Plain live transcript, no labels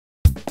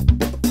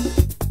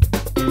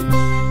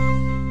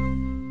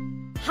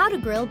How to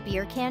grill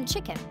beer can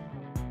chicken.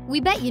 We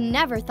bet you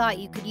never thought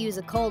you could use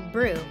a cold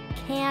brew,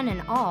 can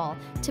and all,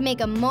 to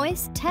make a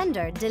moist,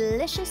 tender,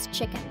 delicious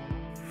chicken.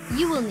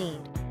 You will need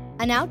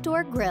an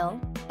outdoor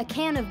grill, a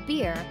can of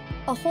beer,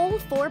 a whole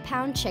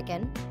 4-pound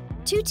chicken,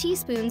 2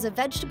 teaspoons of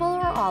vegetable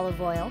or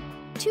olive oil,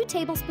 2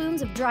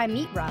 tablespoons of dry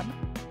meat rub,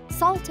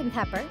 salt and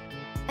pepper,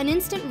 an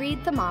instant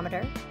read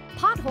thermometer,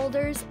 pot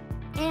holders,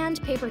 and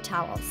paper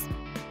towels.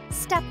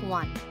 Step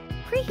 1.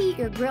 Preheat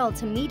your grill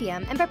to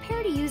medium and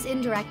prepare to use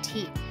indirect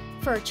heat.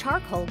 For a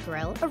charcoal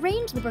grill,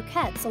 arrange the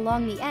briquettes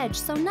along the edge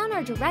so none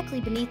are directly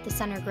beneath the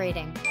center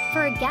grating.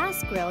 For a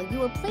gas grill, you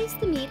will place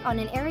the meat on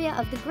an area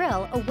of the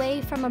grill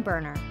away from a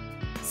burner.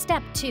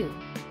 Step 2.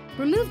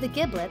 Remove the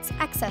giblets,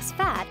 excess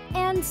fat,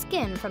 and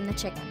skin from the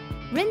chicken.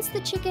 Rinse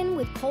the chicken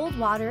with cold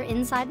water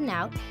inside and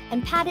out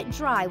and pat it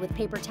dry with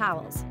paper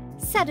towels.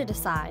 Set it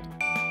aside.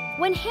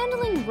 When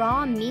handling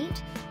raw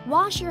meat,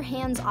 wash your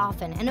hands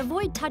often and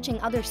avoid touching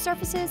other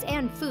surfaces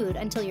and food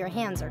until your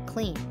hands are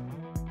clean.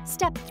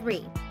 Step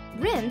 3.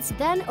 Rinse,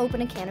 then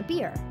open a can of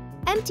beer.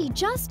 Empty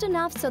just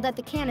enough so that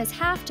the can is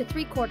half to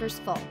 3/4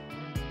 full.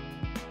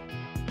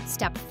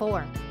 Step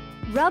 4.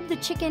 Rub the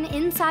chicken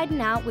inside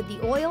and out with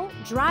the oil,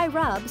 dry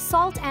rub,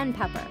 salt, and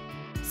pepper.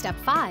 Step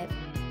 5.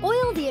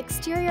 Oil the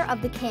exterior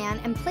of the can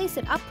and place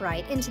it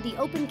upright into the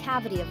open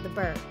cavity of the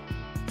bird.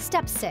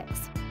 Step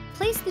 6.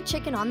 Place the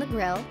chicken on the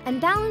grill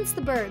and balance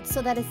the bird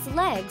so that its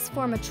legs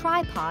form a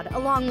tripod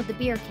along with the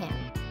beer can.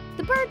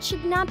 The bird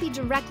should not be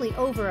directly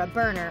over a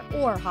burner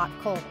or hot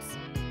coals.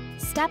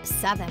 Step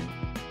 7.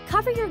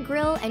 Cover your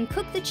grill and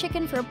cook the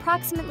chicken for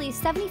approximately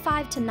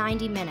 75 to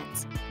 90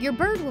 minutes. Your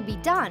bird will be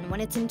done when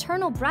its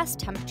internal breast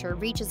temperature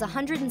reaches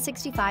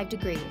 165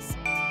 degrees.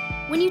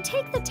 When you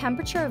take the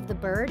temperature of the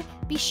bird,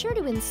 be sure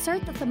to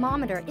insert the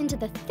thermometer into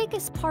the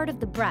thickest part of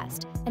the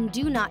breast and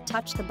do not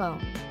touch the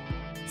bone.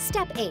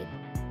 Step 8.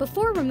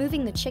 Before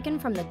removing the chicken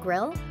from the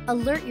grill,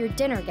 alert your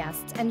dinner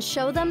guests and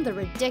show them the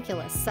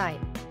ridiculous sight.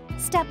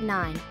 Step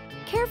 9.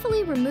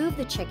 Carefully remove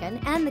the chicken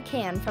and the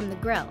can from the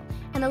grill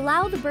and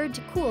allow the bird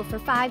to cool for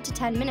 5 to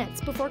 10 minutes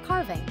before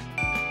carving.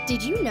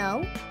 Did you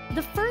know?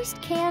 The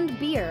first canned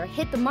beer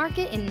hit the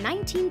market in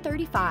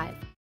 1935.